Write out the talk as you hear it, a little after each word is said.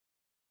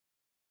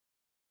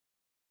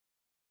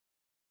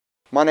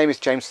My name is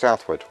James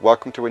Southwood.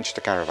 Welcome to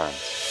Winchester Caravans.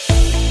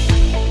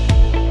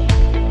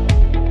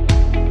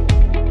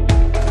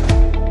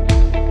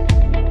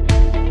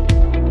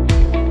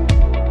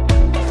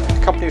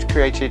 The company was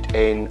created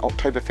in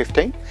October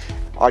 15.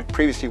 I'd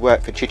previously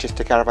worked for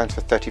Winchester Caravans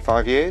for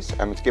 35 years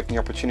and was given the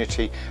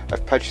opportunity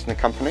of purchasing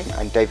the company,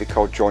 and David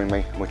Cole joined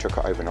me and we took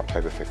it over in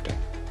October 15.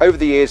 Over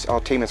the years our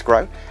team has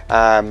grown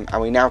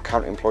and we now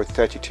currently employ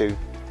 32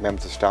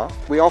 members of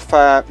staff. We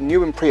offer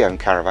new and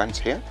pre-owned caravans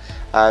here,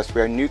 as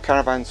we own new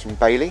caravans from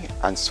Bailey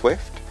and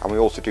Swift, and we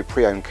also do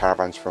pre-owned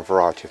caravans from a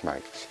variety of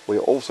makes. We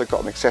also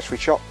got an accessory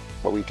shop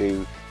where we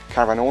do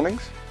caravan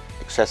awnings,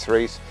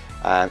 accessories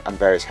and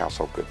various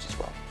household goods as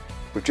well.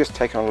 We've just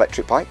taken on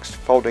electric bikes,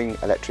 folding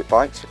electric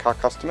bikes for car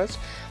customers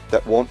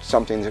that want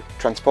something to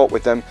transport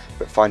with them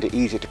but find it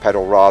easier to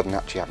pedal rather than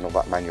actually having all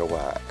that manual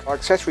work. Our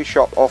accessory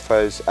shop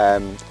offers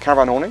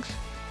caravan awnings,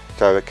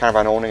 so a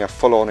caravan awning, a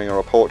full awning or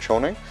a porch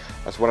awning,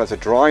 as well as a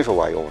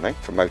drive-away awning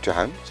for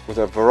motorhomes, with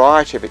a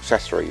variety of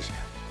accessories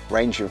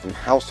ranging from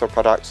household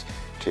products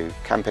to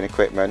camping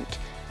equipment,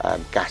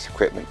 gas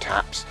equipment,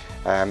 taps,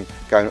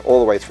 going all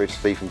the way through to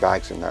sleeping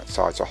bags and that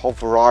size. So a whole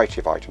variety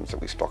of items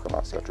that we stock in our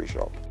accessory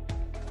shop.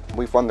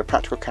 We've won the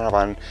Practical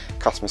Caravan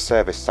Customer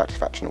Service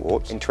Satisfaction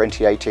Awards in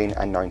 2018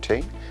 and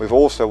 19. We've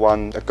also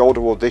won a Gold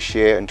Award this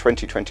year in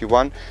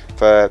 2021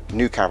 for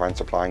new caravan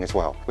supplying as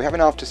well. We have an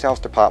after-sales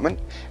department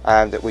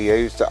that we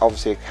use that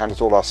obviously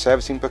handles all our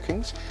servicing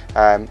bookings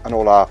and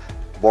all our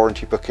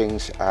warranty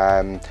bookings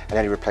and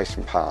any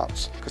replacement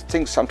parts. Because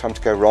things sometimes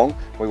go wrong,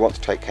 we want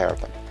to take care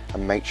of them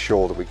and make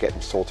sure that we get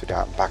them sorted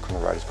out and back on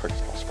the road as quick as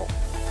possible.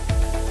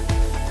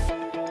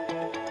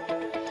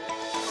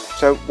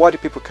 So why do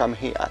people come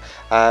here?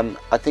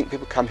 I think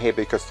people come here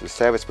because of the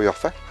service we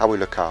offer, how we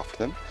look after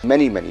them.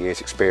 Many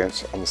years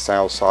experience on the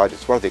sales side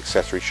as well as the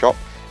accessory shop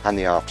and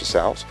the after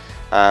sales,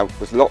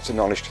 with lots of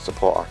knowledge to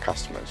support our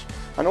customers.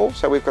 And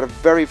also we've got a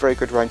very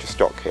good range of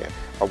stock here,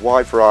 a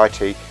wide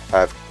variety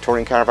of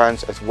touring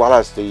caravans as well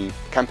as the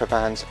camper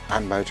vans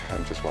and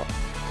motorhomes as well.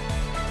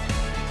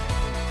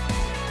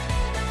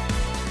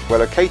 We're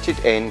located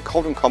in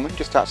Coldham Common,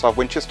 just outside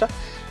Winchester,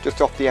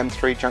 just off the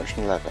M3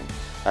 junction 11.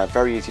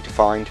 Very easy to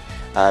find,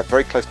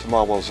 very close to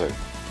Marwell Zoo.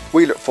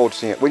 We look forward to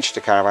seeing you at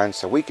Winchester Caravans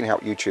so we can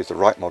help you choose the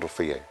right model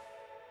for you.